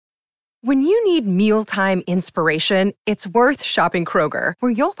When you need mealtime inspiration, it's worth shopping Kroger,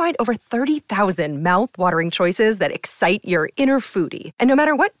 where you'll find over 30,000 mouth-watering choices that excite your inner foodie. And no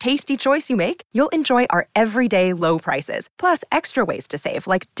matter what tasty choice you make, you'll enjoy our everyday low prices, plus extra ways to save,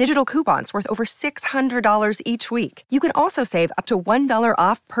 like digital coupons worth over $600 each week. You can also save up to $1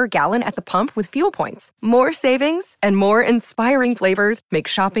 off per gallon at the pump with fuel points. More savings and more inspiring flavors make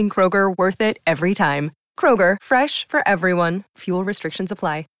shopping Kroger worth it every time. Kroger, fresh for everyone. Fuel restrictions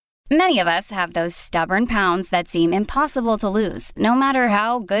apply. Many of us have those stubborn pounds that seem impossible to lose, no matter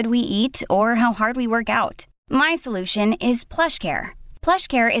how good we eat or how hard we work out. My solution is PlushCare.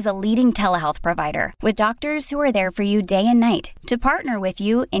 PlushCare is a leading telehealth provider with doctors who are there for you day and night to partner with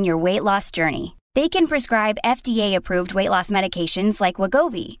you in your weight loss journey. They can prescribe FDA-approved weight loss medications like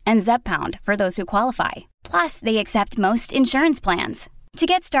Wegovy and Zepbound for those who qualify. Plus, they accept most insurance plans. To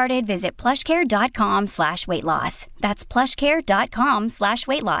get started, visit plushcare.com/weightloss. That's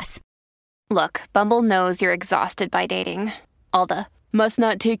plushcare.com/weightloss. Look, Bumble knows you're exhausted by dating. All the, must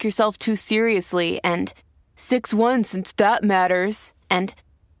not take yourself too seriously, and 6'1" since that matters. And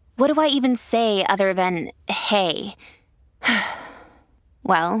what do I even say other than, hey?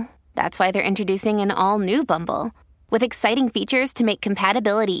 Well, that's why they're introducing an all-new Bumble, with exciting features to make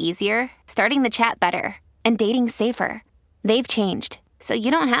compatibility easier, starting the chat better, and dating safer. They've changed, so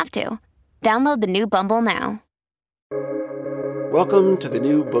you don't have to. Download the new Bumble now. Welcome to the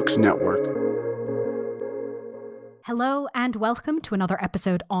New Books Network. Hello and welcome to another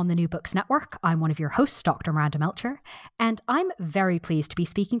episode on the New Books Network. I'm one of your hosts, Dr. Miranda Melcher, and I'm very pleased to be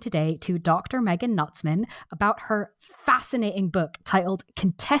speaking today to Dr. Megan Nutzman about her fascinating book titled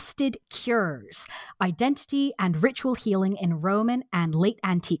Contested Cures: Identity and Ritual Healing in Roman and Late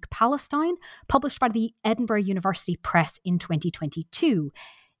Antique Palestine, published by the Edinburgh University Press in 2022.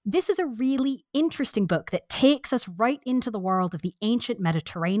 This is a really interesting book that takes us right into the world of the ancient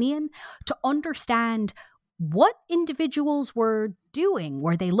Mediterranean to understand what individuals were doing.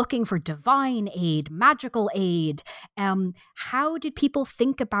 Were they looking for divine aid, magical aid? How did people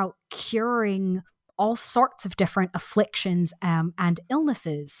think about curing all sorts of different afflictions and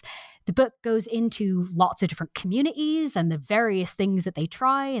illnesses? The book goes into lots of different communities and the various things that they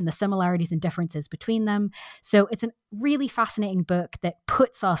try and the similarities and differences between them. So it's a really fascinating book that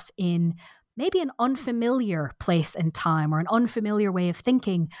puts us in maybe an unfamiliar place and time or an unfamiliar way of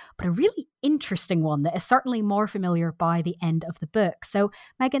thinking, but a really interesting one that is certainly more familiar by the end of the book. So,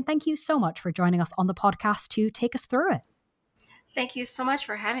 Megan, thank you so much for joining us on the podcast to take us through it. Thank you so much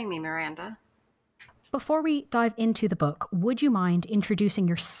for having me, Miranda. Before we dive into the book, would you mind introducing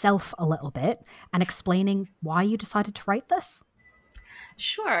yourself a little bit and explaining why you decided to write this?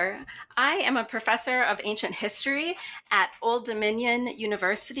 Sure. I am a professor of ancient history at Old Dominion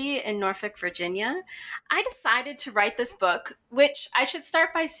University in Norfolk, Virginia. I decided to write this book, which I should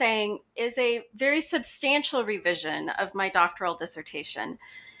start by saying is a very substantial revision of my doctoral dissertation.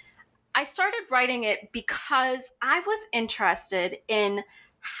 I started writing it because I was interested in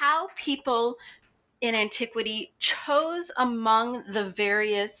how people in antiquity chose among the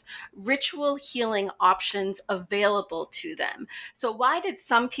various ritual healing options available to them. So why did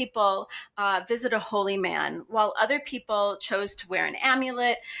some people visit a holy man while other people chose to wear an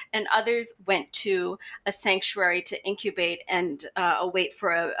amulet and others went to a sanctuary to incubate and await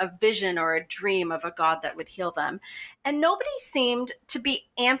for a vision or a dream of a god that would heal them? And nobody seemed to be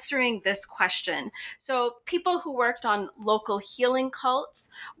answering this question. So people who worked on local healing cults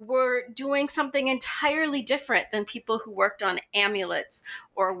were doing something entirely different than people who worked on amulets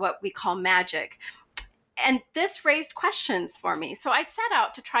or what we call magic. And this raised questions for me. So I set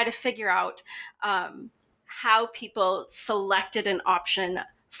out to try to figure out how people selected an option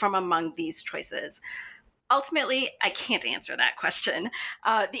from among these choices. Ultimately, I can't answer that question.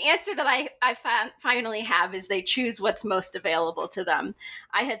 The answer that I finally have is they choose what's most available to them.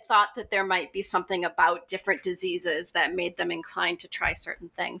 I had thought that there might be something about different diseases that made them inclined to try certain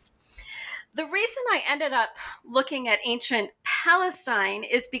things. The reason I ended up looking at ancient Palestine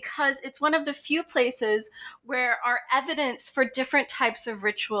is because it's one of the few places where our evidence for different types of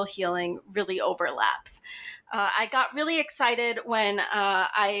ritual healing really overlaps. I got really excited when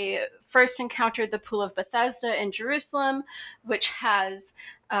I first encountered the Pool of Bethesda in Jerusalem, which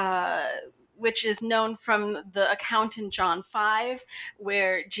is known from the account in John 5,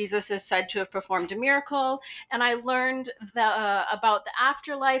 where Jesus is said to have performed a miracle. And I learned about the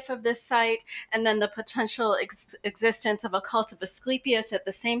afterlife of this site and then the potential existence of a cult of Asclepius at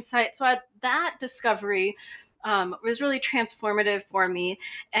the same site. So that discovery was really transformative for me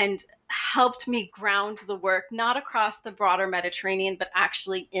and helped me ground the work, not across the broader Mediterranean, but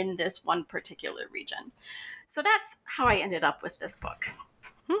actually in this one particular region. So that's how I ended up with this book.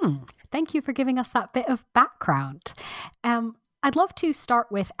 Thank you for giving us that bit of background. I'd love to start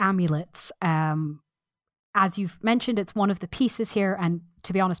with amulets. As you've mentioned, it's one of the pieces here, and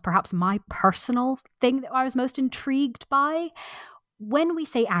to be honest, perhaps my personal thing that I was most intrigued by. When we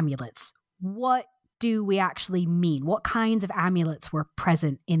say amulets, what do we actually mean? What kinds of amulets were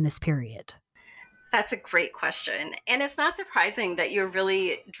present in this period? That's a great question. And it's not surprising that you're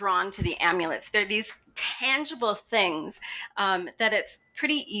really drawn to the amulets. They're these tangible things that it's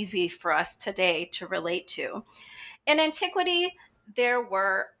pretty easy for us today to relate to. In antiquity, there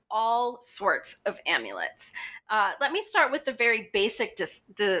were all sorts of amulets. Let me start with the very basic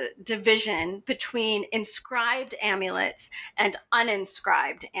division between inscribed amulets and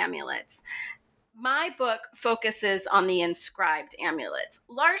uninscribed amulets. My book focuses on the inscribed amulets,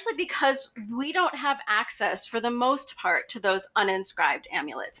 largely because we don't have access, for the most part, to those uninscribed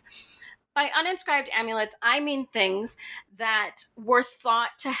amulets. By uninscribed amulets, I mean things that were thought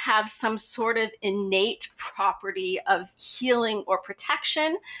to have some sort of innate property of healing or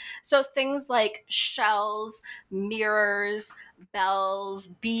protection. So things like shells, mirrors, bells,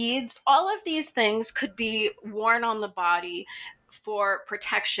 beads, all of these things could be worn on the body for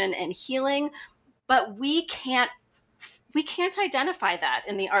protection and healing, but we can't identify that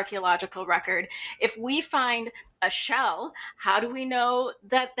in the archaeological record. If we find a shell, how do we know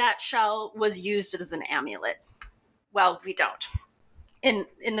that that shell was used as an amulet? Well, we don't in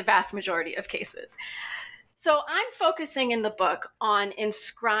the vast majority of cases. So I'm focusing in the book on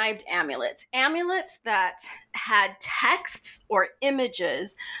inscribed amulets, amulets that had texts or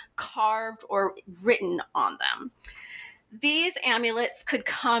images carved or written on them. These amulets could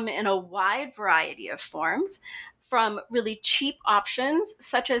come in a wide variety of forms, from really cheap options,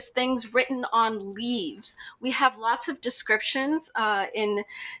 such as things written on leaves. We have lots of descriptions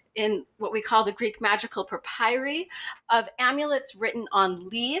in what we call the Greek magical papyri of amulets written on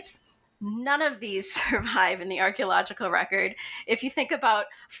leaves. None of these survive in the archaeological record. If you think about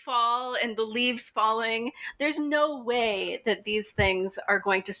fall and the leaves falling, there's no way that these things are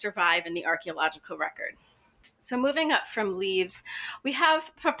going to survive in the archaeological record. So moving up from leaves, we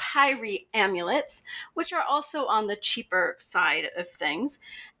have papyri amulets, which are also on the cheaper side of things.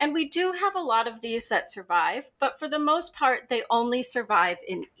 And we do have a lot of these that survive, but for the most part, they only survive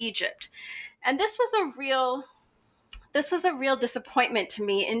in Egypt. And this was a real disappointment to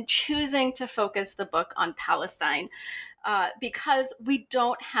me in choosing to focus the book on Palestine, because we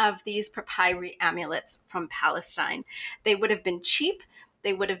don't have these papyri amulets from Palestine. They would have been cheap.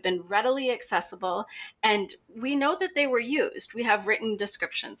 They would have been readily accessible, and we know that they were used. We have written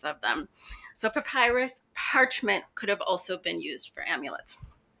descriptions of them. So papyrus, parchment could have also been used for amulets.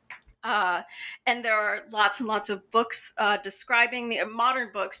 And there are lots and lots of books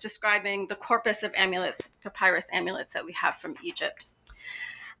modern books describing the corpus of amulets, papyrus amulets that we have from Egypt.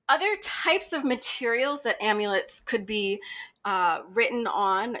 Other types of materials that amulets could be written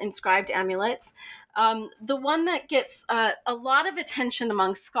on, inscribed amulets. The one that gets a lot of attention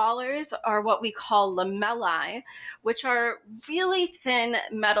among scholars are what we call lamellae, which are really thin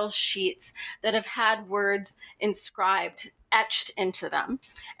metal sheets that have had words inscribed, etched into them.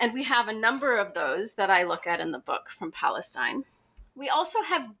 And we have a number of those that I look at in the book from Palestine. We also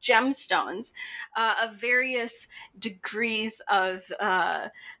have gemstones of various degrees of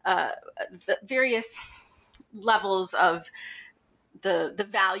the various levels of the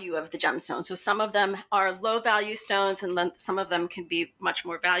value of the gemstones. So some of them are low value stones, and then some of them can be much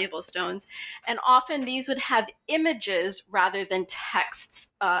more valuable stones. And often these would have images rather than texts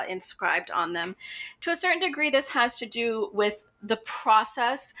inscribed on them. To a certain degree, this has to do with the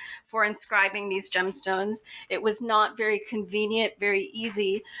process for inscribing these gemstones. It was not very convenient, very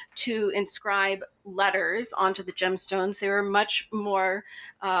easy to inscribe letters onto the gemstones. They were much more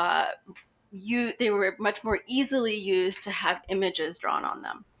easily used to have images drawn on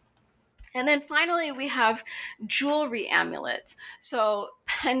them. And then finally, we have jewelry amulets. So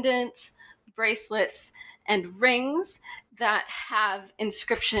pendants, bracelets, and rings that have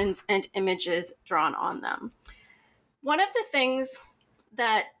inscriptions and images drawn on them. One of the things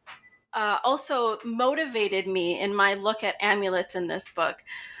that also motivated me in my look at amulets in this book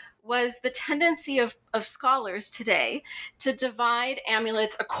was the tendency of scholars today to divide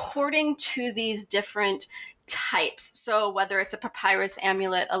amulets according to these different types. So whether it's a papyrus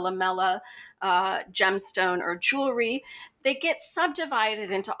amulet, a lamella, gemstone, or jewelry, they get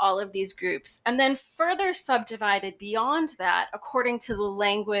subdivided into all of these groups and then further subdivided beyond that according to the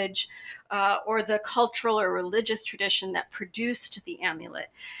language or the cultural or religious tradition that produced the amulet.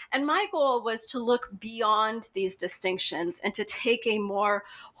 And my goal was to look beyond these distinctions and to take a more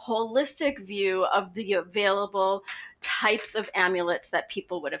holistic view of the available types of amulets that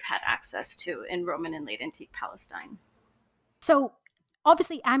people would have had access to in Roman and late antique Palestine. So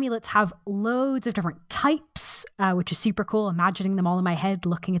obviously amulets have loads of different types, which is super cool, imagining them all in my head,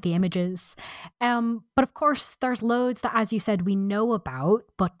 looking at the images. But of course, there's loads that, as you said, we know about,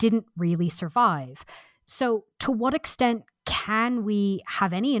 but didn't really survive. So to what extent can we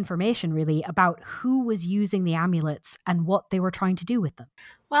have any information really about who was using the amulets and what they were trying to do with them?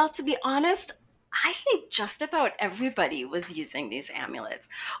 Well, to be honest, I think just about everybody was using these amulets,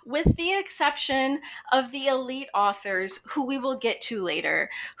 with the exception of the elite authors who we will get to later,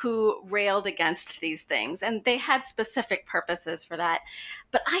 who railed against these things, and they had specific purposes for that.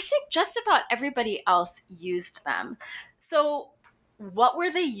 But I think just about everybody else used them. So what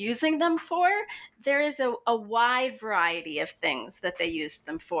were they using them for? There is a wide variety of things that they used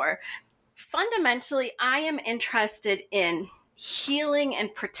them for. Fundamentally, I am interested in healing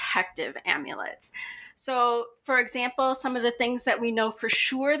and protective amulets. So, for example, some of the things that we know for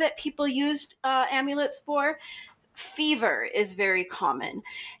sure that people used amulets for, fever is very common.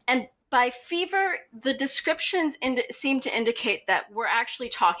 And by fever, the descriptions seem to indicate that we're actually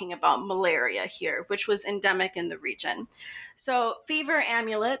talking about malaria here, which was endemic in the region. So fever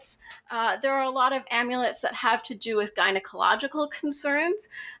amulets, there are a lot of amulets that have to do with gynecological concerns.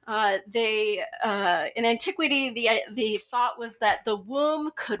 In antiquity, the thought was that the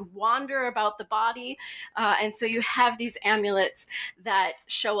womb could wander about the body. And so you have these amulets that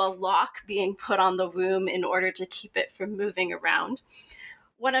show a lock being put on the womb in order to keep it from moving around.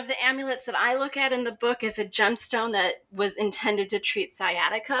 One of the amulets that I look at in the book is a gemstone that was intended to treat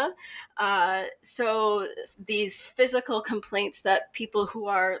sciatica. So these physical complaints that people who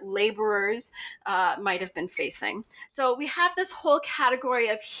are laborers might have been facing. So we have this whole category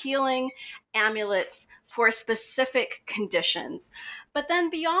of healing amulets for specific conditions. But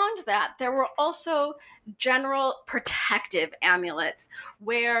then beyond that, there were also general protective amulets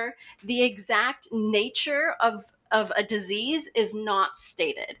where the exact nature of a disease is not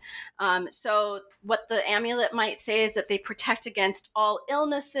stated. So what the amulet might say is that they protect against all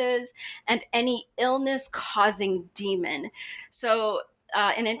illnesses and any illness-causing demon. So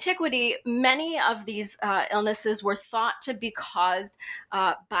in antiquity, many of these illnesses were thought to be caused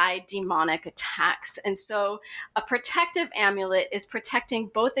by demonic attacks. And so a protective amulet is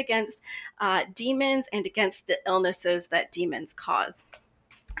protecting both against demons and against the illnesses that demons cause.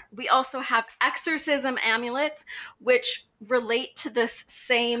 We also have exorcism amulets, which relate to this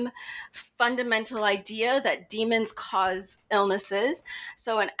same fundamental idea that demons cause illnesses.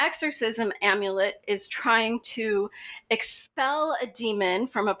 So an exorcism amulet is trying to expel a demon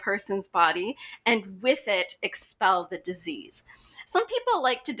from a person's body and with it expel the disease. Some people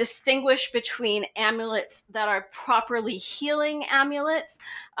like to distinguish between amulets that are properly healing amulets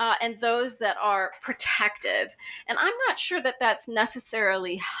and those that are protective. And I'm not sure that that's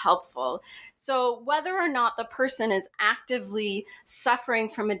necessarily helpful. So whether or not the person is actively suffering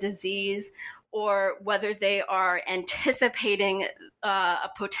from a disease or whether they are anticipating a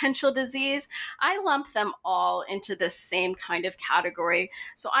potential disease, I lump them all into the same kind of category.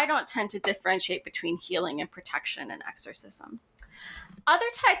 So I don't tend to differentiate between healing and protection and exorcism. Other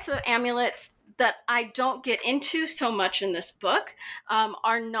types of amulets that I don't get into so much in this book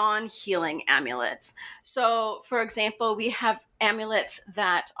are non-healing amulets. So, for example, we have amulets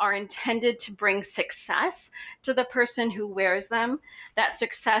that are intended to bring success to the person who wears them. That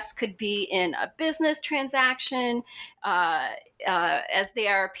success could be in a business transaction, as they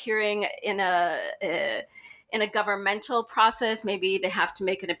are appearing in a governmental process. Maybe they have to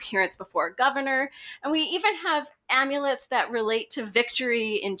make an appearance before a governor. And we even have amulets that relate to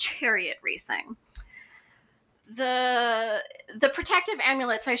victory in chariot racing. The protective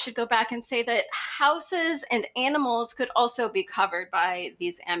amulets, I should go back and say that houses and animals could also be covered by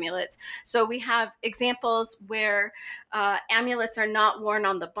these amulets. So we have examples where amulets are not worn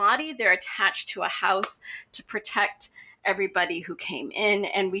on the body. They're attached to a house to protect everybody who came in,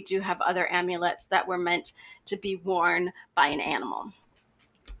 and we do have other amulets that were meant to be worn by an animal.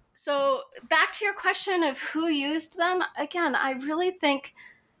 So back to your question of who used them, again, I really think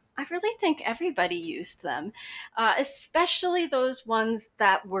I really think everybody used them, especially those ones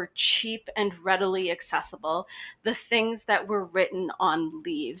that were cheap and readily accessible, the things that were written on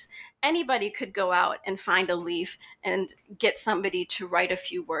leaves. Anybody could go out and find a leaf and get somebody to write a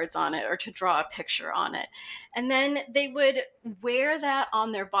few words on it or to draw a picture on it. And then they would wear that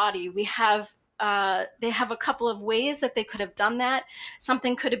on their body. They have a couple of ways that they could have done that.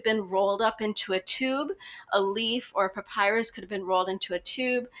 Something could have been rolled up into a tube. A leaf or a papyrus could have been rolled into a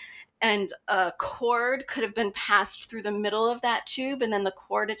tube, and a cord could have been passed through the middle of that tube, and then the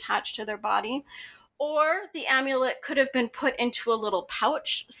cord attached to their body. Or the amulet could have been put into a little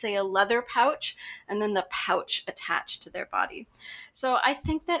pouch, say a leather pouch, and then the pouch attached to their body. So I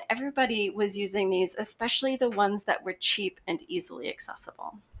think that everybody was using these, especially the ones that were cheap and easily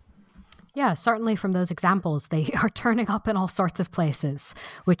accessible. Yeah, certainly from those examples, they are turning up in all sorts of places,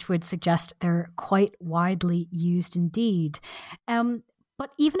 which would suggest they're quite widely used indeed.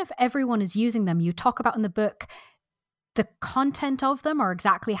 But even if everyone is using them, you talk about in the book, the content of them or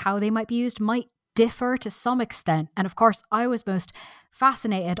exactly how they might be used might differ to some extent. And of course, I was most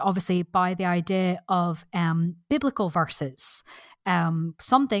fascinated, obviously, by the idea of biblical verses.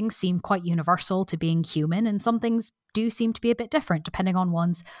 Some things seem quite universal to being human, and some things do seem to be a bit different depending on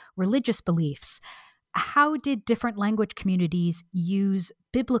one's religious beliefs. How did different language communities use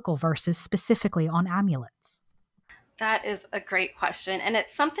biblical verses specifically on amulets? That is a great question. And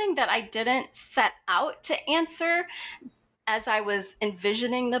it's something that I didn't set out to answer as I was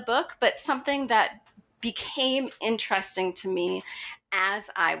envisioning the book, but something that became interesting to me as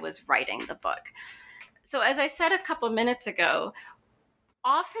I was writing the book. So as I said a couple minutes ago,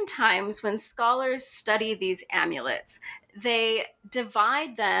 oftentimes when scholars study these amulets, they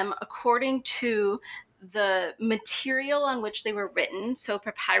divide them according to the material on which they were written. So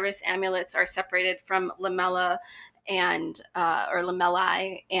papyrus amulets are separated from lamella and or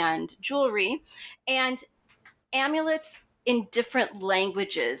lamellae and jewelry, and amulets in different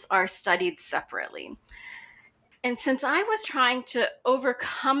languages are studied separately. And since I was trying to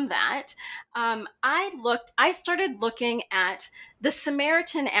overcome that, I started looking at the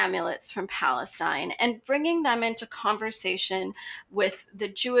Samaritan amulets from Palestine and bringing them into conversation with the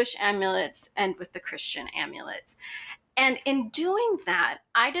Jewish amulets and with the Christian amulets. And in doing that,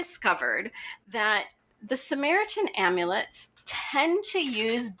 I discovered that the Samaritan amulets tend to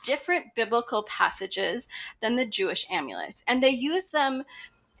use different biblical passages than the Jewish amulets, and they use them,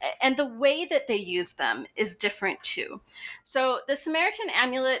 and the way that they use them is different too. So the Samaritan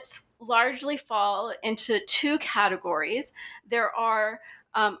amulets largely fall into two categories. There are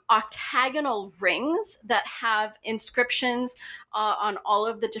octagonal rings that have inscriptions on all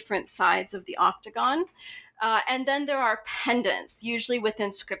of the different sides of the octagon. And then there are pendants, usually with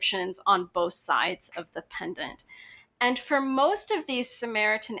inscriptions on both sides of the pendant. And for most of these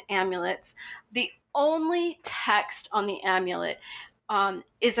Samaritan amulets, the only text on the amulet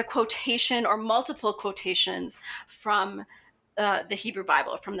is a quotation or multiple quotations from the Hebrew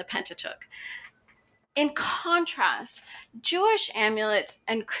Bible, from the Pentateuch. In contrast, Jewish amulets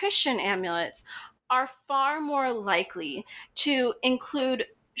and Christian amulets are far more likely to include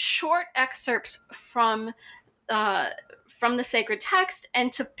short excerpts from the sacred text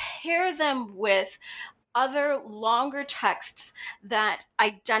and to pair them with other longer texts that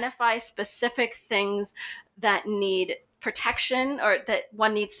identify specific things that need protection or that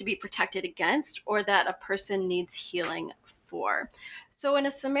one needs to be protected against or that a person needs healing for. So in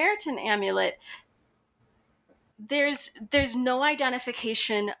a Samaritan amulet, there's no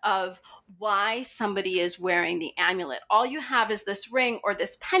identification of why somebody is wearing the amulet. All you have is this ring or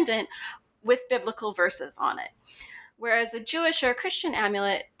this pendant with biblical verses on it. Whereas a Jewish or a Christian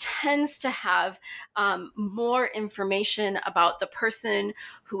amulet tends to have more information about the person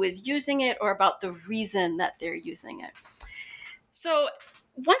who is using it or about the reason that they're using it. So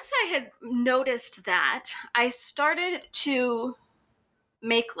once I had noticed that, I started to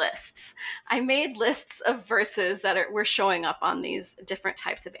make lists. I made lists of verses that were showing up on these different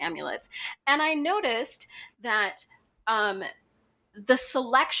types of amulets. And I noticed that the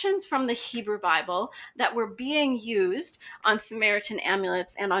selections from the Hebrew Bible that were being used on Samaritan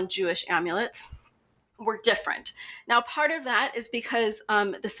amulets and on Jewish amulets were different. Now, part of that is because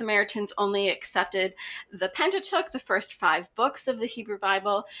the Samaritans only accepted the Pentateuch, the first 5 books of the Hebrew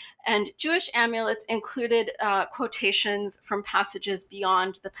Bible, and Jewish amulets included quotations from passages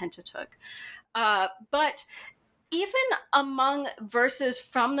beyond the Pentateuch. But even among verses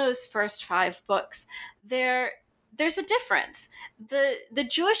from those first 5 books, there's a difference. The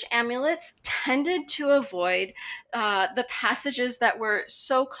Jewish amulets tended to avoid the passages that were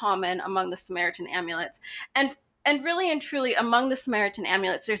so common among the Samaritan amulets. And And really and truly, among the Samaritan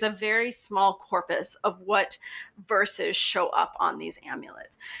amulets, there's a very small corpus of what verses show up on these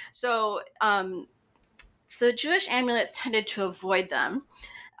amulets. So Jewish amulets tended to avoid them.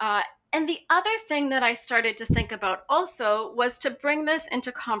 And the other thing that I started to think about also was to bring this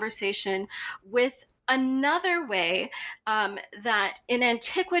into conversation with another way that in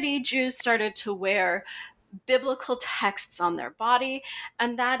antiquity Jews started to wear biblical texts on their body,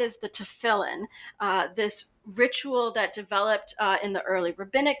 and that is the tefillin, this ritual that developed in the early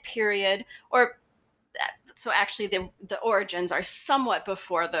rabbinic period, or so actually the origins are somewhat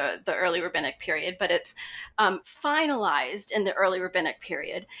before the early rabbinic period, but it's finalized in the early rabbinic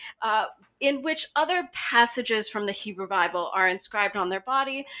period, in which other passages from the Hebrew Bible are inscribed on their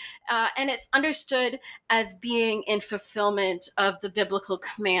body, and it's understood as being in fulfillment of the biblical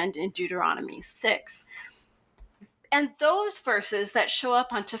command in Deuteronomy 6. And those verses that show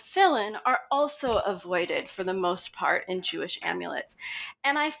up on tefillin are also avoided for the most part in Jewish amulets.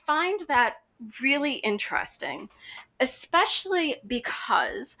 And I find that really interesting, especially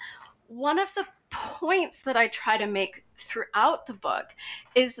because one of the points that I try to make throughout the book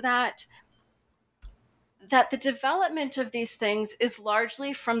is that the development of these things is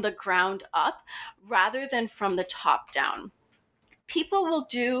largely from the ground up rather than from the top down. People will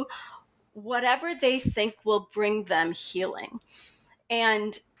do whatever they think will bring them healing.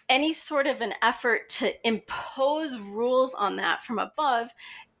 And any sort of an effort to impose rules on that from above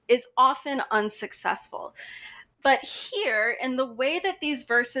is often unsuccessful. But here, in the way that these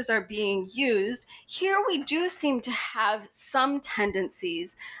verses are being used, here we do seem to have some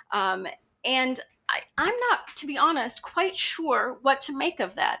tendencies. And I'm not, to be honest, quite sure what to make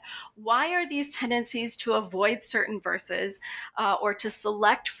of that. Why are these tendencies to avoid certain verses or to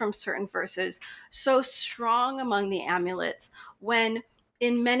select from certain verses so strong among the amulets when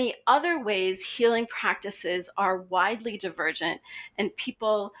in many other ways healing practices are widely divergent and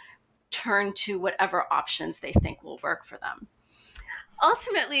people turn to whatever options they think will work for them?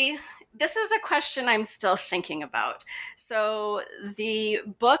 Ultimately, this is a question I'm still thinking about. So the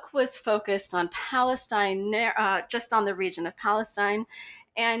book was focused on Palestine, just on the region of Palestine.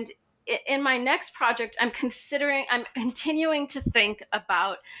 And in my next project, I'm continuing to think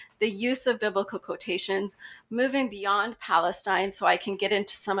about the use of biblical quotations, moving beyond Palestine so I can get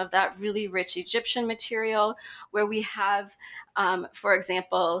into some of that really rich Egyptian material where we have, for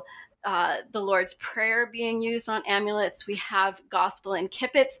example, the Lord's Prayer being used on amulets. We have gospel and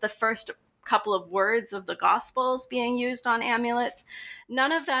kippets, the first couple of words of the Gospels being used on amulets.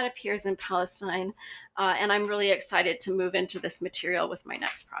 None of that appears in Palestine, and I'm really excited to move into this material with my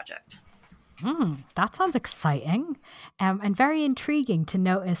next project. That sounds exciting and very intriguing to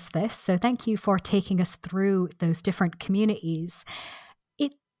notice this. So thank you for taking us through those different communities.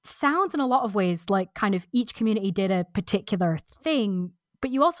 It sounds in a lot of ways like kind of each community did a particular thing, but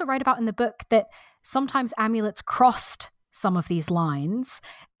you also write about in the book that sometimes amulets crossed some of these lines.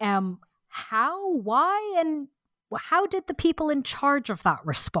 How, why, and how did the people in charge of that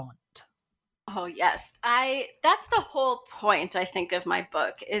respond? Oh, yes. That's the whole point, I think, of my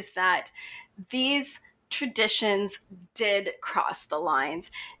book, is that these traditions did cross the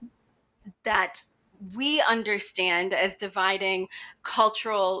lines that we understand as dividing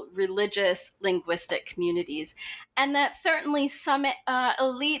cultural, religious, linguistic communities, and that certainly some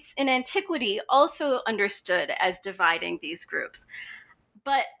elites in antiquity also understood as dividing these groups.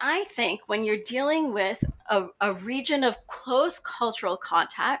 But I think when you're dealing with a region of close cultural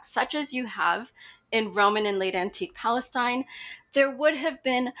contact, such as you have in Roman and late antique Palestine, there would have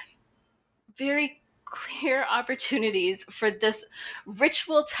been very clear opportunities for this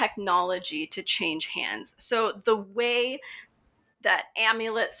ritual technology to change hands. So the way that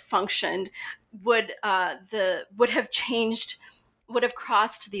amulets functioned would have changed, would have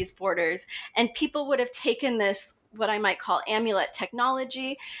crossed these borders, and people would have taken this, what I might call amulet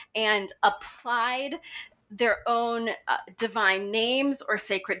technology, and applied their own divine names or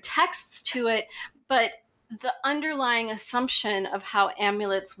sacred texts to it, but the underlying assumption of how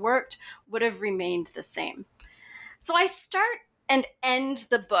amulets worked would have remained the same. So I start and end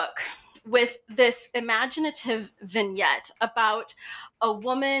the book with this imaginative vignette about a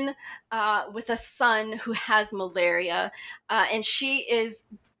woman with a son who has malaria, and she is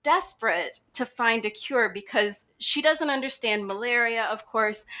desperate to find a cure because she doesn't understand malaria, of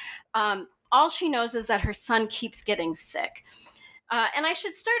course. All she knows is that her son keeps getting sick. And I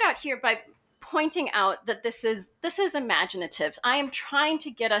should start out here by pointing out that this is imaginative. I am trying to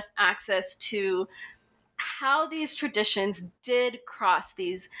get us access to how these traditions did cross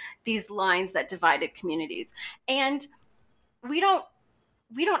these lines that divided communities. And we don't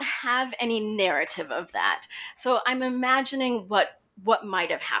we don't have any narrative of that. So I'm imagining what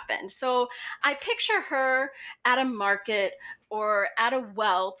might have happened. So I picture her at a market or at a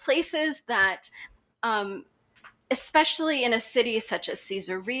well, places that, especially in a city such as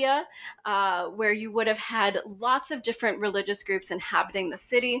Caesarea, where you would have had lots of different religious groups inhabiting the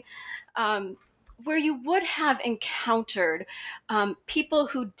city, where you would have encountered people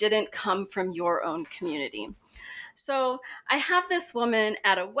who didn't come from your own community. So I have this woman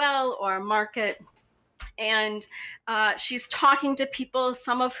at a well or a market, and she's talking to people,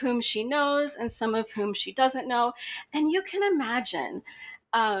 some of whom she knows and some of whom she doesn't know. And you can imagine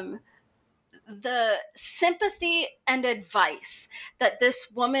the sympathy and advice that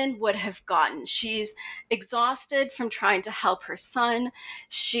this woman would have gotten. She's exhausted from trying to help her son.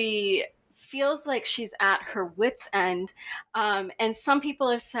 She feels like she's at her wit's end. And some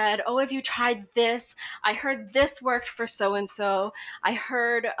people have said, oh, have you tried this? I heard this worked for so-and-so. I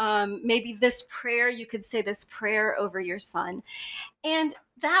heard maybe this prayer, you could say this prayer over your son. And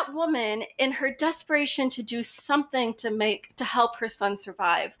that woman, in her desperation to do something to help her son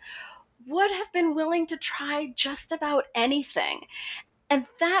survive, would have been willing to try just about anything. And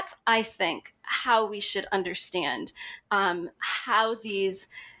that's, I think, how we should understand how these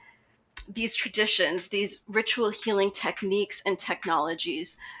traditions, these ritual healing techniques and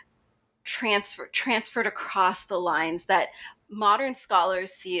technologies transferred across the lines that modern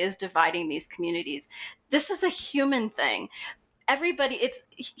scholars see as dividing these communities. This is a human thing. Everybody, it's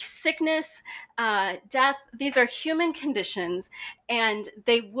sickness, death, these are human conditions, and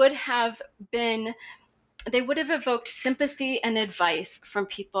they would have evoked sympathy and advice from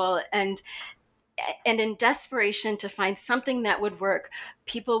people, and in desperation to find something that would work,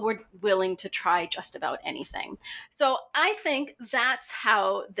 people were willing to try just about anything. So I think that's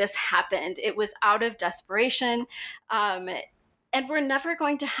how this happened. It was out of desperation. And we're never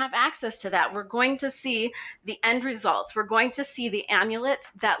going to have access to that. We're going to see the end results. We're going to see the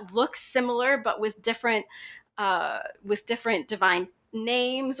amulets that look similar, but with different divine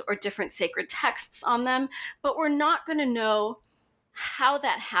names or different sacred texts on them. But we're not going to know how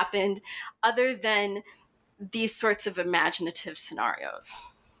that happened other than these sorts of imaginative scenarios.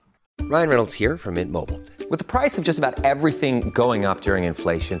 Ryan Reynolds here from Mint Mobile. With the price of just about everything going up during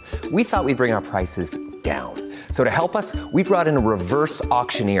inflation, we thought we'd bring our prices down. So to help us, we brought in a reverse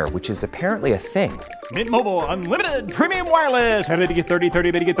auctioneer, which is apparently a thing. Mint Mobile Unlimited Premium Wireless. How to get 30,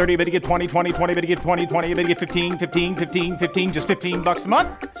 30, bit to get 30, bit to get 20, 20, 20, bit to get 20, 20, bit to get 15, 15, 15, 15, just $15 a month?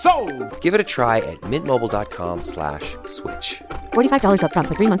 Sold! Give it a try at mintmobile.com/switch. $45 up front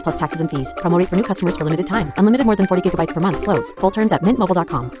for 3 months plus taxes and fees. Promo rate for new customers for limited time. Unlimited more than 40 gigabytes per month. Slows full terms at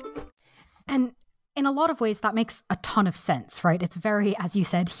mintmobile.com. And in a lot of ways, that makes a ton of sense, right? It's very, as you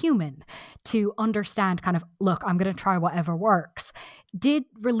said, human to understand kind of, look, I'm going to try whatever works. Did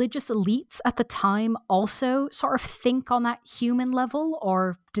religious elites at the time also sort of think on that human level,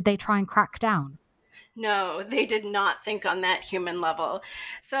 or did they try and crack down? No, they did not think on that human level.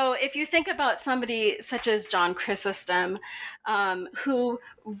 So if you think about somebody such as John Chrysostom, who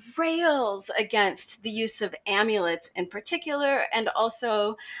rails against the use of amulets in particular, and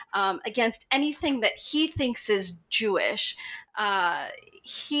also against anything that he thinks is Jewish,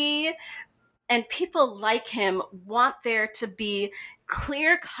 he and people like him want there to be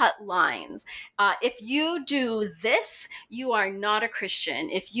clear-cut lines. If you do this, you are not a Christian.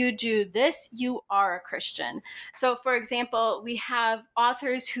 If you do this, you are a Christian. So, for example, we have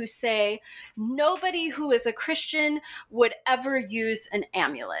authors who say nobody who is a Christian would ever use an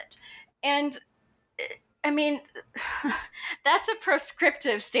amulet. And I mean, that's a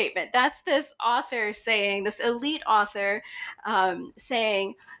prescriptive statement. That's this author saying, this elite author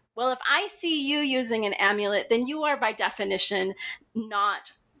saying, well, if I see you using an amulet, then you are by definition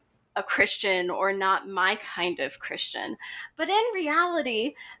not a Christian or not my kind of Christian. But in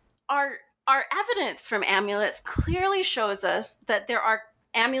reality, our evidence from amulets clearly shows us that there are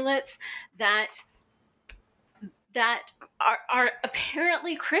amulets that are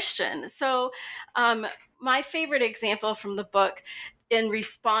apparently Christian. So my favorite example from the book, in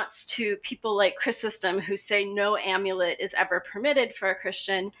response to people like Chrysostom who say no amulet is ever permitted for a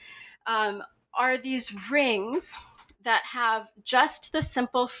Christian, are these rings that have just the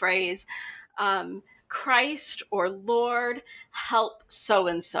simple phrase, Christ or Lord, help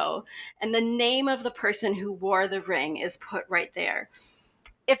so-and-so. And the name of the person who wore the ring is put right there.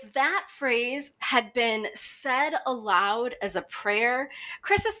 If that phrase had been said aloud as a prayer,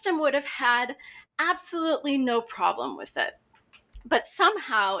 Chrysostom would have had absolutely no problem with it. But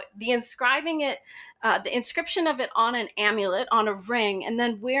somehow the inscription of it on an amulet, on a ring, and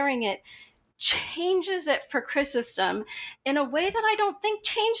then wearing it changes it for Chrysostom in a way that I don't think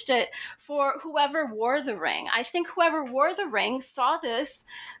changed it for whoever wore the ring. I think whoever wore the ring saw this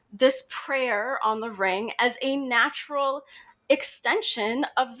prayer on the ring as a natural extension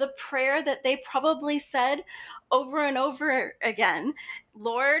of the prayer that they probably said over and over again,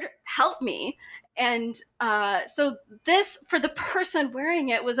 Lord, help me. And so this, for the person wearing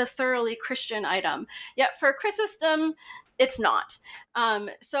it, was a thoroughly Christian item. Yet for Chrysostom, it's not.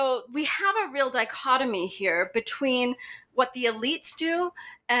 So we have a real dichotomy here between what the elites do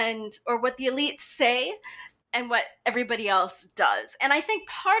or what the elites say and what everybody else does. And I think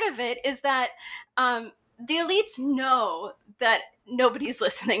part of it is that the elites know that nobody's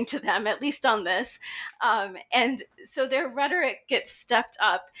listening to them, at least on this. And so their rhetoric gets stepped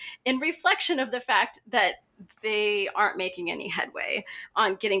up in reflection of the fact that they aren't making any headway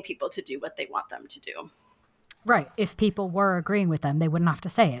on getting people to do what they want them to do. Right. If people were agreeing with them, they wouldn't have to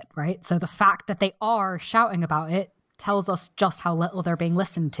say it, right? So the fact that they are shouting about it tells us just how little they're being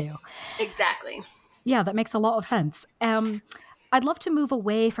listened to. Exactly. Yeah, that makes a lot of sense. I'd love to move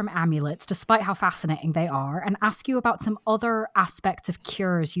away from amulets, despite how fascinating they are, and ask you about some other aspects of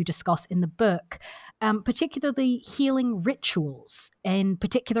cures you discuss in the book, particularly healing rituals in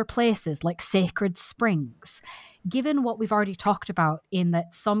particular places like sacred springs. Given what we've already talked about in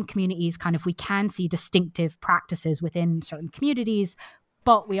that some communities we can see distinctive practices within certain communities,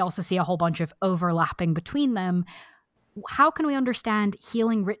 but we also see a whole bunch of overlapping between them. How can we understand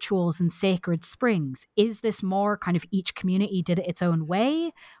healing rituals and sacred springs? Is this more each community did it its own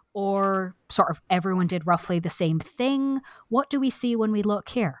way, or sort of everyone did roughly the same thing? What do we see when we look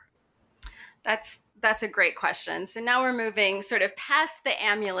here? That's a great question. So now we're moving sort of past the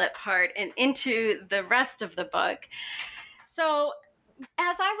amulet part and into the rest of the book. So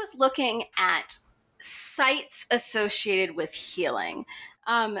as I was looking at sites associated with healing,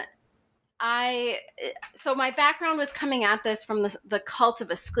 so my background was coming at this from the cult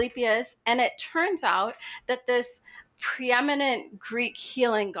of Asclepius, and it turns out that this preeminent Greek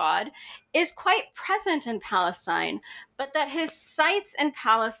healing god is quite present in Palestine, but that his sites in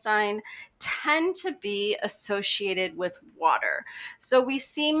Palestine tend to be associated with water. So we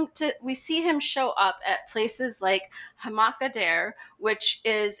see him show up at places like Hamakader, which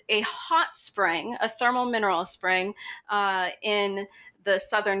is a hot spring, a thermal mineral spring in the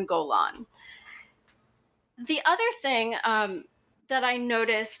southern Golan. The other thing that I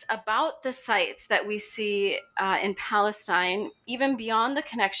noticed about the sites that we see in Palestine, even beyond the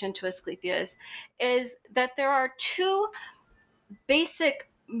connection to Asclepius, is that there are two basic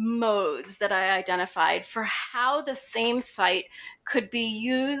modes that I identified for how the same site could be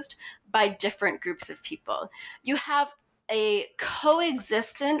used by different groups of people. You have a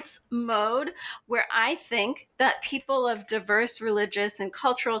coexistence mode where I think that people of diverse religious and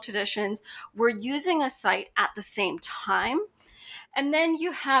cultural traditions were using a site at the same time. And then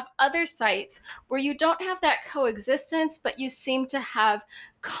you have other sites where you don't have that coexistence, but you seem to have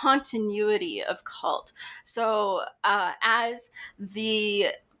continuity of cult. So as the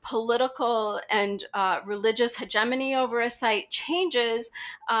political and religious hegemony over a site changes,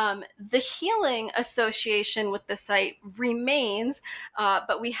 the healing association with the site remains,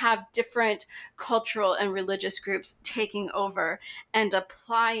 but we have different cultural and religious groups taking over and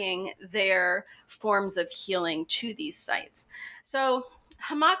applying their forms of healing to these sites. So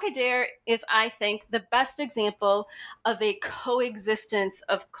Hamakader is, I think, the best example of a coexistence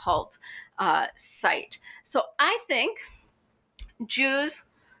of cult site. So I think Jews,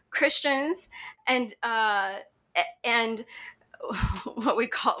 Christians, and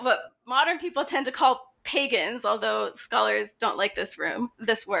what modern people tend to call pagans, although scholars don't like this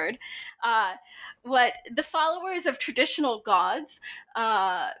word, what the followers of traditional gods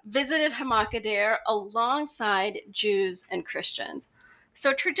visited Hamakader alongside Jews and Christians.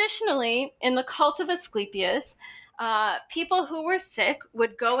 So traditionally, in the cult of Asclepius, people who were sick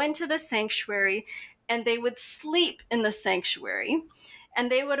would go into the sanctuary and they would sleep in the sanctuary, and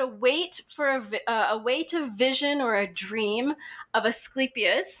they would await for a vision or a dream of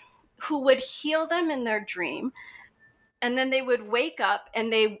Asclepius, who would heal them in their dream, and then they would wake up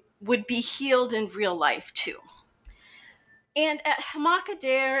and they would be healed in real life too. And at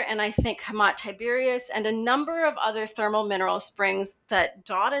Hamakader, and I think Hamat Tiberias, and a number of other thermal mineral springs that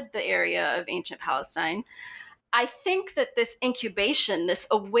dotted the area of ancient Palestine, I think that this incubation, this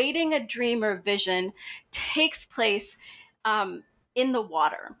awaiting a dream or vision, takes place in the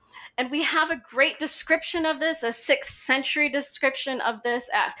water. And we have a great description of this, a 6th century description of this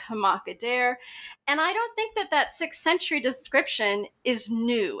at Hamakader. And I don't think that 6th century description is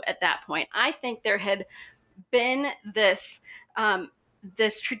new at that point. I think there had been this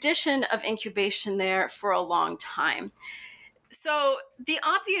this tradition of incubation there for a long time. So the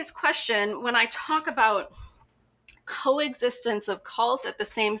obvious question when I talk about coexistence of cults at the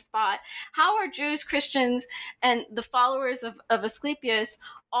same spot, how are Jews, Christians, and the followers of Asclepius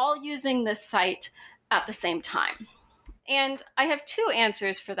all using this site at the same time? And I have two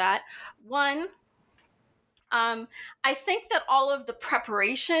answers for that. One, I think that all of the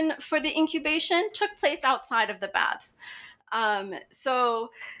preparation for the incubation took place outside of the baths.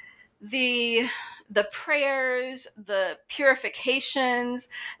 So the prayers, the purifications,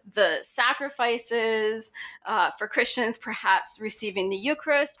 the sacrifices, for Christians perhaps receiving the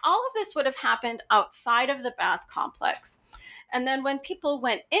Eucharist, all of this would have happened outside of the bath complex. And then when people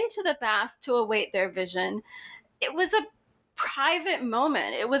went into the bath to await their vision, it was a private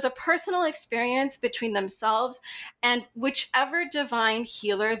moment. It was a personal experience between themselves and whichever divine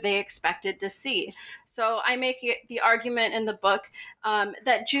healer they expected to see. So I make the argument in the book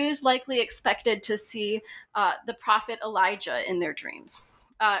that Jews likely expected to see the prophet Elijah in their dreams.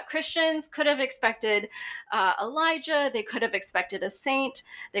 Christians could have expected Elijah, they could have expected a saint,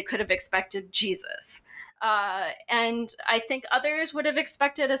 they could have expected Jesus. And I think others would have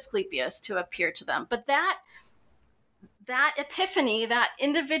expected Asclepius to appear to them. But that epiphany, that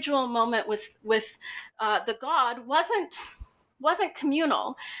individual moment with the God wasn't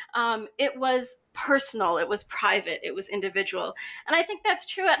communal. It was personal. It was private. It was individual. And I think that's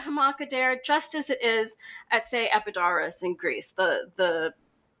true at Hamakadair, just as it is at, say, Epidaurus in Greece, the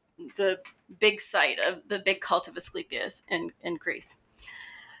big site of the big cult of Asclepius in Greece.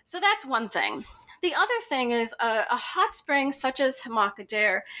 So that's one thing. The other thing is a hot spring such as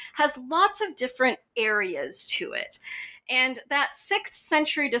Hamakadair has lots of different areas to it. And that 6th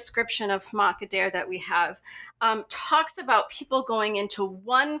century description of Hamakadair that we have talks about people going into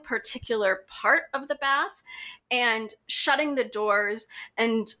one particular part of the bath and shutting the doors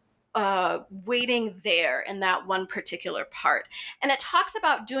and waiting there in that one particular part. And it talks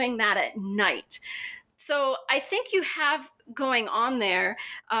about doing that at night. So I think you have going on there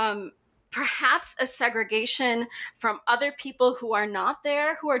perhaps a segregation from other people who are not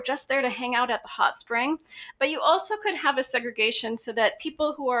there, who are just there to hang out at the hot spring. But you also could have a segregation so that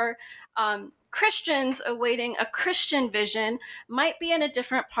people who are Christians awaiting a Christian vision might be in a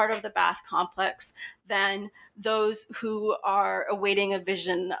different part of the bath complex than those who are awaiting a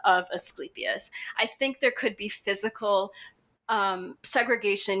vision of Asclepius. I think there could be physical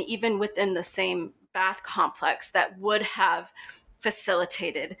segregation even within the same bath complex that would have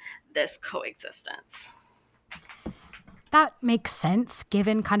facilitated this coexistence. That makes sense,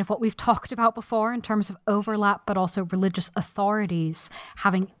 given kind of what we've talked about before in terms of overlap, but also religious authorities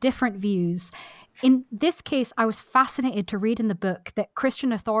having different views. In this case, I was fascinated to read in the book that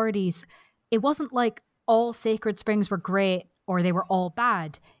Christian authorities, it wasn't like all sacred springs were great or they were all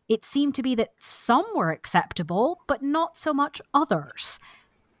bad. It seemed to be that some were acceptable, but not so much others.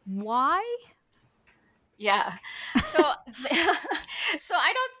 Why? Yeah. So, so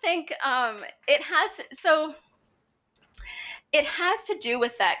I don't think it has to do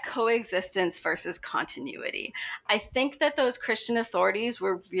with that coexistence versus continuity. I think that those Christian authorities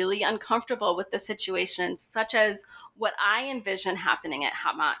were really uncomfortable with the situation, such as what I envision happening at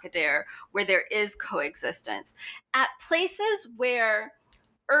Hamakadair, where there is coexistence. At places where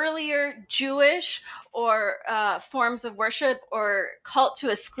earlier Jewish or forms of worship or cult to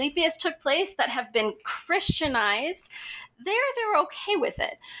Asclepius took place that have been Christianized, they're okay with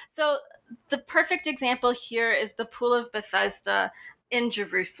it. So the perfect example here is the Pool of Bethesda in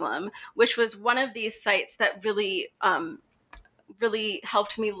Jerusalem, which was one of these sites that really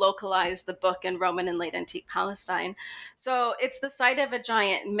helped me localize the book in Roman and late antique Palestine. So it's the site of a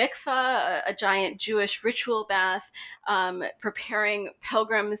giant mikveh, a giant Jewish ritual bath, preparing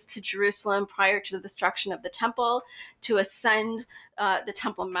pilgrims to Jerusalem prior to the destruction of the temple to ascend the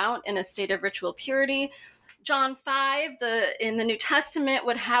Temple Mount in a state of ritual purity. John 5 in the New Testament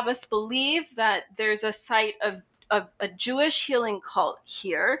would have us believe that there's a site of a Jewish healing cult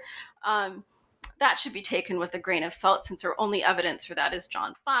here. That should be taken with a grain of salt, since our only evidence for that is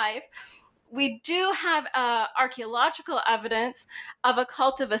John 5. We do have archaeological evidence of a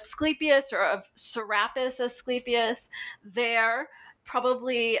cult of Asclepius or of Serapis Asclepius there,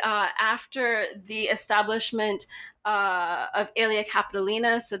 probably after the establishment of Aelia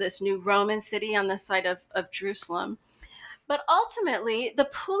Capitolina, so this new Roman city on the site of Jerusalem. But ultimately, the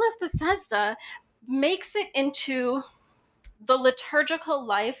Pool of Bethesda makes it into the liturgical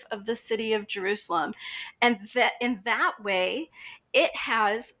life of the city of Jerusalem. And that in that way, it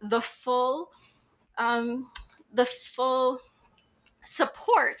has the full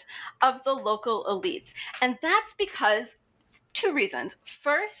support of the local elites. And that's because two reasons.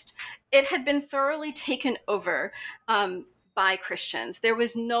 First, it had been thoroughly taken over by Christians. There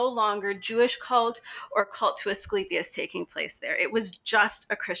was no longer Jewish cult or cult to Asclepius taking place there. It was just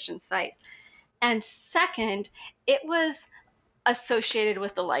a Christian site. And second, it was associated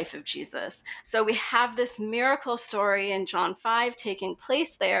with the life of Jesus. So we have this miracle story in John 5 taking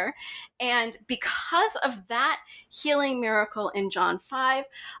place there. And because of that healing miracle in John 5,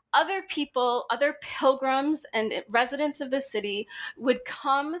 other people, other pilgrims and residents of the city would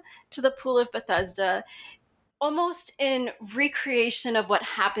come to the Pool of Bethesda almost in recreation of what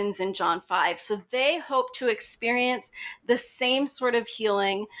happens in John 5. So they hope to experience the same sort of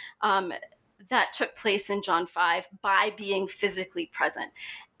healing that took place in John 5 by being physically present.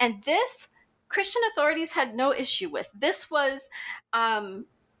 And this Christian authorities had no issue with. This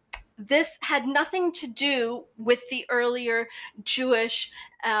had nothing to do with the earlier Jewish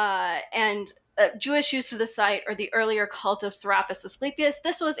Jewish use of the site or the earlier cult of Serapis Asclepius.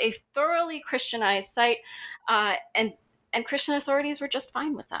 This was a thoroughly Christianized site, and Christian authorities were just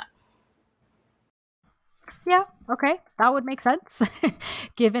fine with that. Yeah, okay, that would make sense,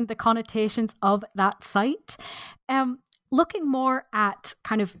 given the connotations of that site. Looking more at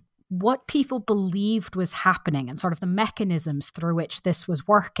kind of what people believed was happening and sort of the mechanisms through which this was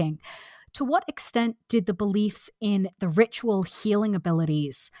working, to what extent did the beliefs in the ritual healing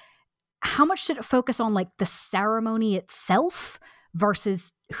abilities, how much did it focus on like the ceremony itself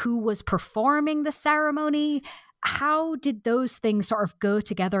versus who was performing the ceremony? How did those things sort of go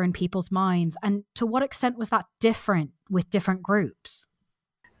together in people's minds? And to what extent was that different with different groups?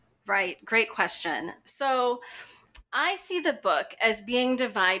 Right. Great question. So I see the book as being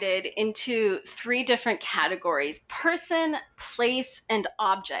divided into three different categories: person, place, and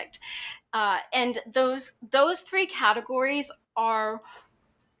object. And those three categories are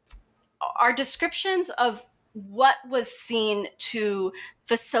descriptions of what was seen to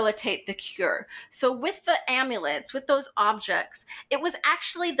facilitate the cure. So with the amulets, with those objects, it was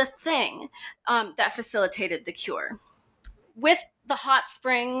actually the thing that facilitated the cure. With the hot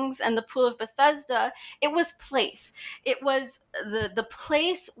springs and the Pool of Bethesda, it was place. It was the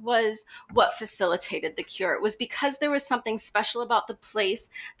place was what facilitated the cure. It was because there was something special about the place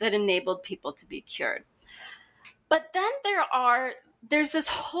that enabled people to be cured. But then there's this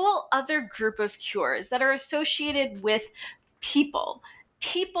whole other group of cures that are associated with people.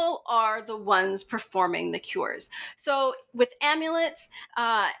 People are the ones performing the cures. So with amulets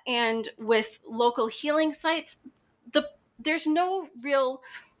and with local healing sites, there's no real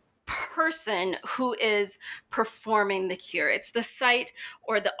person who is performing the cure. It's the site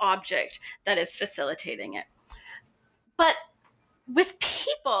or the object that is facilitating it. But with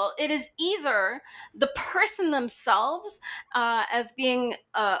people, it is either the person themselves as being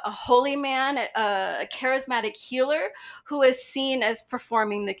a holy man, a charismatic healer who is seen as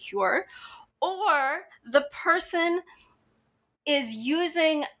performing the cure, or the person is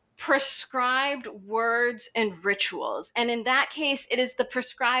using prescribed words and rituals. And in that case, it is the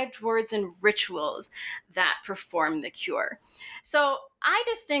prescribed words and rituals that perform the cure. So I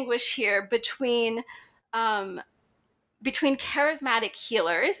distinguish here between charismatic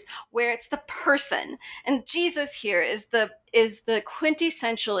healers, where it's the person, and Jesus here is the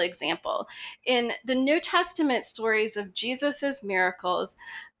quintessential example. In the New Testament stories of Jesus's miracles,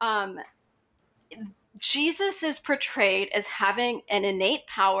 Jesus is portrayed as having an innate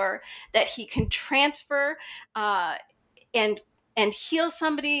power that he can transfer and heal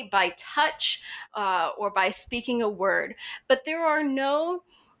somebody by touch or by speaking a word. But there are no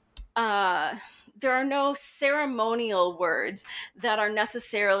ceremonial words that are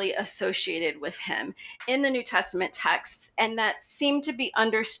necessarily associated with him in the New Testament texts, and that seem to be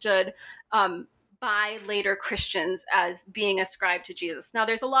understood by later Christians as being ascribed to Jesus. Now,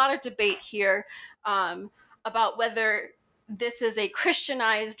 there's a lot of debate here about whether this is a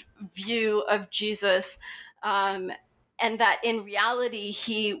Christianized view of Jesus, and that in reality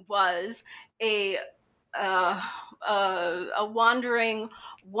he was a wandering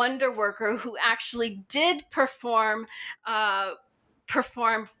wonder worker who actually did perform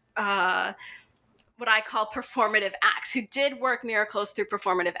what I call performative acts, who did work miracles through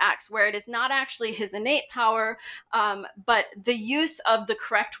performative acts, where it is not actually his innate power, but the use of the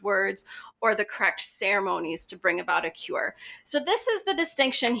correct words or the correct ceremonies to bring about a cure. So this is the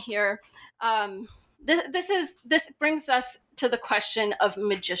distinction here. This brings us to the question of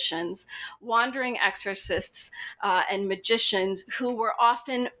magicians, wandering exorcists, and magicians who were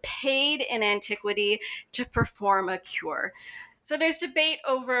often paid in antiquity to perform a cure. So there's debate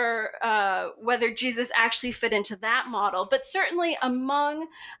over whether Jesus actually fit into that model, but certainly among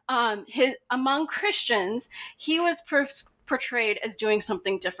Christians, he was portrayed as doing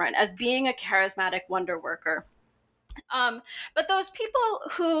something different, as being a charismatic wonder worker. But those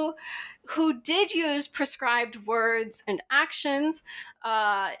people who did use prescribed words and actions,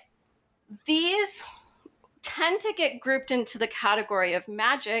 these tend to get grouped into the category of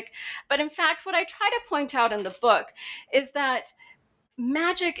magic. But in fact, what I try to point out in the book is that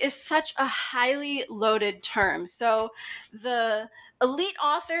magic is such a highly loaded term. So the elite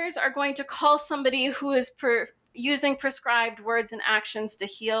authors are going to call somebody who is using prescribed words and actions to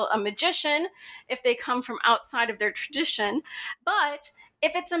heal a magician if they come from outside of their tradition. But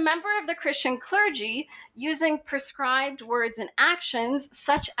if it's a member of the Christian clergy using prescribed words and actions,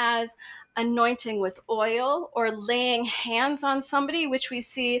 such as anointing with oil or laying hands on somebody, which we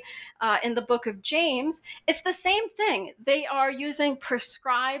see in the book of James, it's the same thing. They are using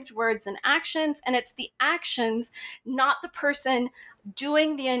prescribed words and actions, and it's the actions, not the person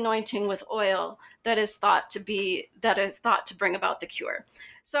doing the anointing with oil, that is thought to bring about the cure.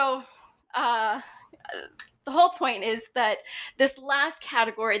 So the whole point is that this last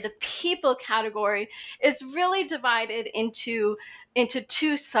category, the people category, is really divided into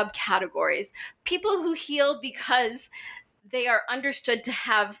two subcategories. People who heal because they are understood to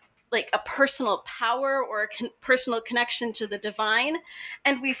have like a personal power or a personal connection to the divine.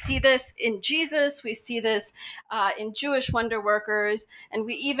 And we see this in Jesus, we see this in Jewish wonder workers, and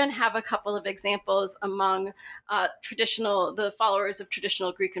we even have a couple of examples among the followers of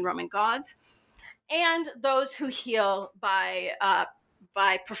traditional Greek and Roman gods. And those who heal by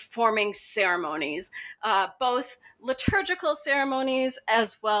performing ceremonies, both liturgical ceremonies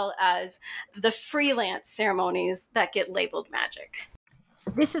as well as the freelance ceremonies that get labeled magic.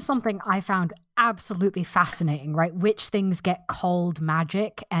 This is something I found absolutely fascinating, right? Which things get called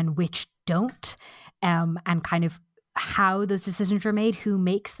magic and which don't, and kind of how those decisions are made, who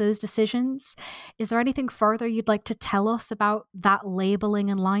makes those decisions. Is there anything further you'd like to tell us about that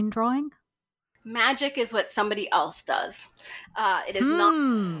labeling and line drawing? Magic is what somebody else does. It is not.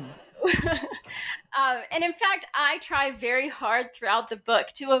 And in fact, I try very hard throughout the book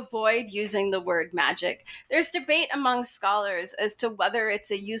to avoid using the word magic. There's debate among scholars as to whether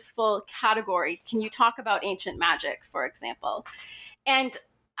it's a useful category. Can you talk about ancient magic, for example? And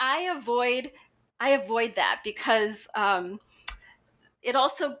I avoid that because it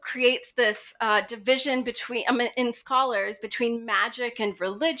also creates this division in scholars between magic and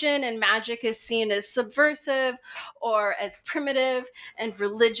religion, and magic is seen as subversive or as primitive, and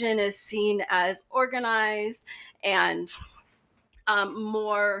religion is seen as organized and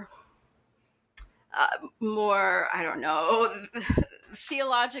more, I don't know,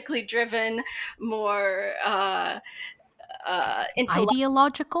 theologically driven, more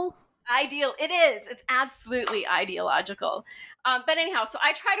ideological? It is. It's absolutely ideological. But anyhow, so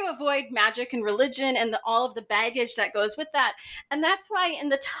I try to avoid magic and religion and all of the baggage that goes with that. And that's why in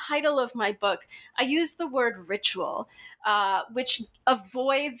the title of my book, I use the word ritual, which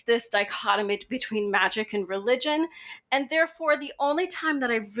avoids this dichotomy between magic and religion. And therefore, the only time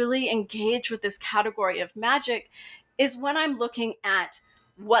that I really engage with this category of magic is when I'm looking at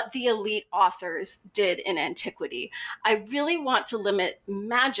what the elite authors did in antiquity. I really want to limit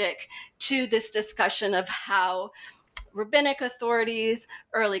magic to this discussion of how rabbinic authorities,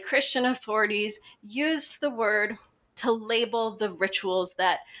 early Christian authorities used the word to label the rituals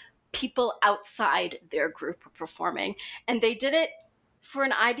that people outside their group were performing. And they did it for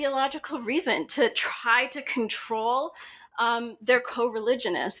an ideological reason, to try to control their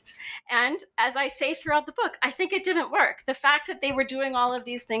co-religionists. And as I say throughout the book, I think it didn't work. The fact that they were doing all of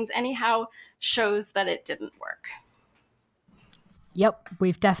these things anyhow shows that it didn't work. Yep,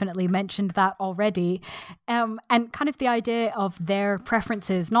 we've definitely mentioned that already. And kind of the idea of their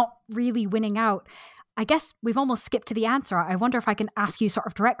preferences not really winning out. I guess we've almost skipped to the answer. I wonder if I can ask you sort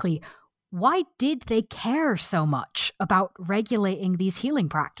of directly, why did they care so much about regulating these healing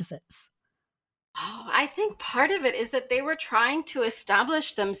practices? Oh, I think part of it is that they were trying to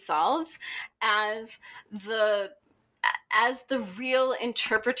establish themselves as the real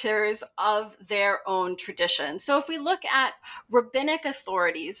interpreters of their own tradition. So if we look at rabbinic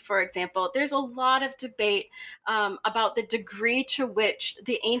authorities, for example, there's a lot of debate about the degree to which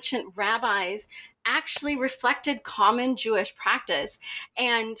the ancient rabbis actually reflected common Jewish practice.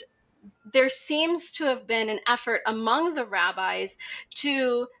 And there seems to have been an effort among the rabbis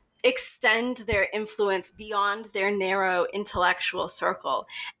to extend their influence beyond their narrow intellectual circle.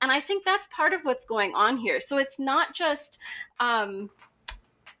 And I think that's part of what's going on here. So it's not just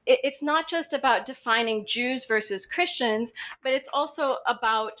it's not just about defining Jews versus Christians, but it's also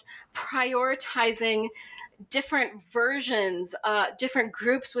about prioritizing different versions, different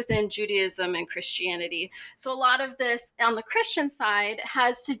groups within Judaism and Christianity. So a lot of this on the Christian side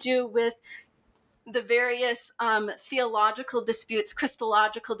has to do with the various theological disputes,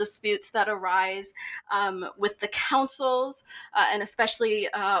 Christological disputes that arise with the councils, and especially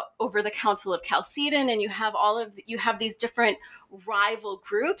over the Council of Chalcedon. And you have these different rival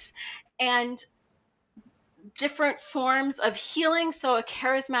groups and different forms of healing. So a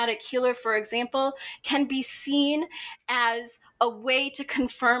charismatic healer, for example, can be seen as a way to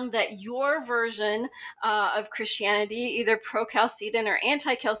confirm that your version of Christianity, either pro-Chalcedon or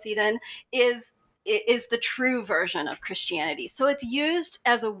anti-Chalcedon, is the true version of Christianity. So it's used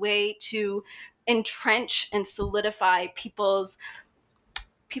as a way to entrench and solidify people's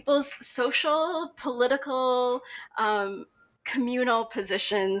social, political, communal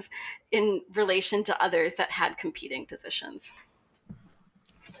positions in relation to others that had competing positions.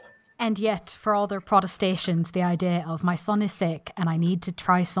 And yet, for all their protestations, the idea of my son is sick and I need to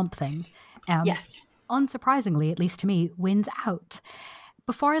try something, yes, unsurprisingly, at least to me, wins out.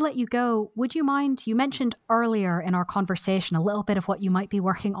 Before I let you go, would you mind, you mentioned earlier in our conversation a little bit of what you might be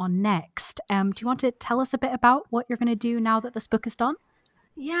working on next. Do you want to tell us a bit about what you're going to do now that this book is done?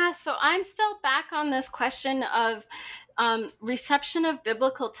 Yeah, so I'm still back on this question of reception of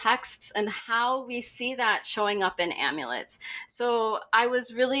biblical texts and how we see that showing up in amulets. So I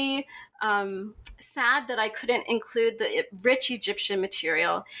was really sad that I couldn't include the rich Egyptian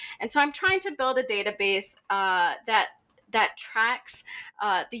material. And so I'm trying to build a database that tracks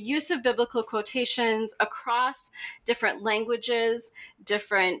the use of biblical quotations across different languages,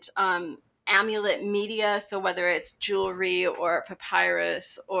 different amulet media, so whether it's jewelry or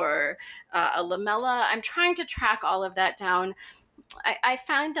papyrus or a lamella, I'm trying to track all of that down. I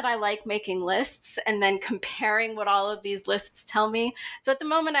found that I like making lists and then comparing what all of these lists tell me. So at the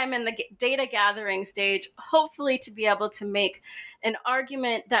moment, I'm in the data gathering stage, hopefully to be able to make an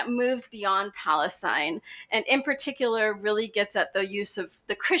argument that moves beyond Palestine, and in particular really gets at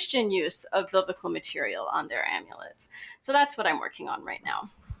the Christian use of biblical material on their amulets. So that's what I'm working on right now.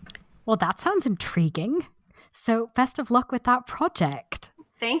 Well, that sounds intriguing. So best of luck with that project.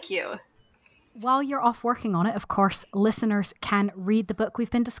 Thank you. While you're off working on it, of course, listeners can read the book we've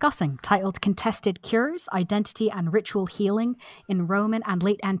been discussing, titled Contested Cures, Identity and Ritual Healing in Roman and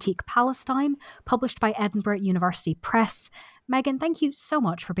Late Antique Palestine, published by Edinburgh University Press. Megan, thank you so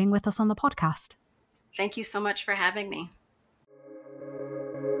much for being with us on the podcast. Thank you so much for having me.